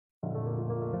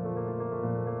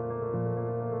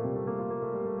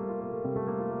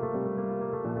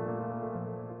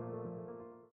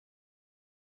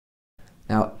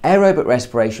Now, aerobic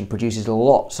respiration produces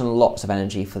lots and lots of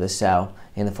energy for the cell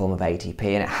in the form of ATP,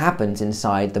 and it happens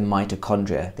inside the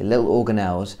mitochondria, the little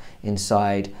organelles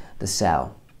inside the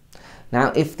cell.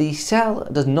 Now, if the cell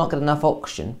does not get enough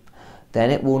oxygen,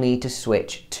 then it will need to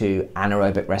switch to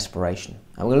anaerobic respiration.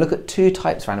 And we're going to look at two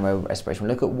types of anaerobic respiration.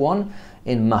 We'll look at one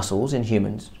in muscles, in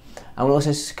humans, and we'll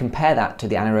also compare that to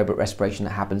the anaerobic respiration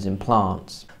that happens in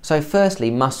plants. So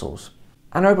firstly, muscles.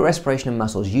 Anaerobic respiration in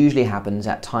muscles usually happens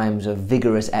at times of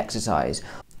vigorous exercise,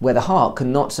 where the heart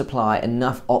cannot supply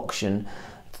enough oxygen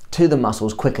to the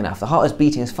muscles quick enough. The heart is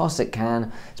beating as fast as it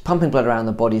can, it's pumping blood around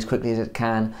the body as quickly as it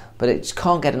can, but it just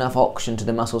can't get enough oxygen to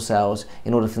the muscle cells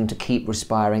in order for them to keep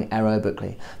respiring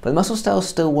aerobically. But the muscle cells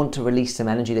still want to release some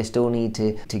energy, they still need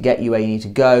to get you where you need to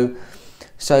go.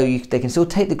 So they can still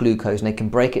take the glucose and they can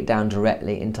break it down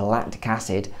directly into lactic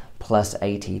acid plus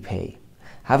ATP.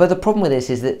 However, the problem with this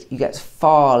is that you get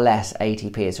far less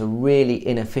ATP. It's a really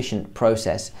inefficient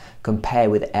process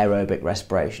compared with aerobic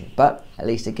respiration, but at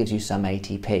least it gives you some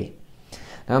ATP.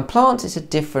 Now in plants, it's a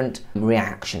different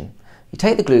reaction. You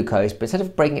take the glucose, but instead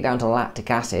of breaking it down to lactic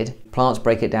acid, plants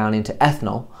break it down into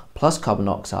ethanol plus carbon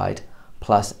dioxide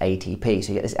plus ATP. So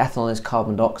you get this ethanol and this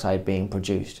carbon dioxide being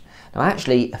produced. Now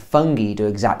actually, fungi do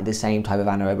exactly the same type of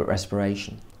anaerobic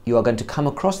respiration. You are going to come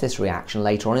across this reaction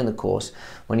later on in the course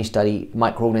when you study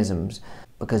microorganisms,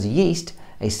 because yeast,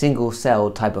 a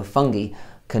single-celled type of fungi,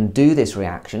 can do this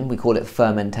reaction, we call it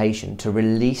fermentation, to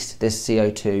release this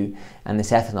CO2 and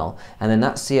this ethanol, and then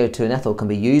that CO2 and ethanol can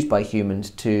be used by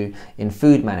humans in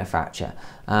food manufacture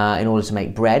in order to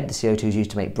make bread. The CO2 is used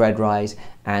to make bread rise,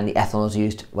 and the ethanol is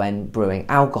used when brewing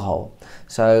alcohol.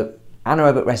 So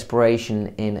anaerobic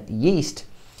respiration in yeast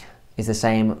is the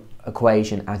same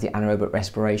equation as the anaerobic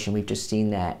respiration we've just seen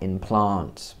there in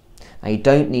plants. Now you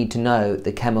don't need to know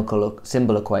the chemical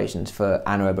symbol equations for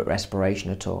anaerobic respiration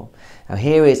at all. Now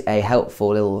here is a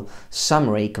helpful little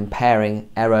summary comparing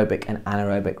aerobic and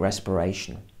anaerobic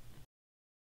respiration.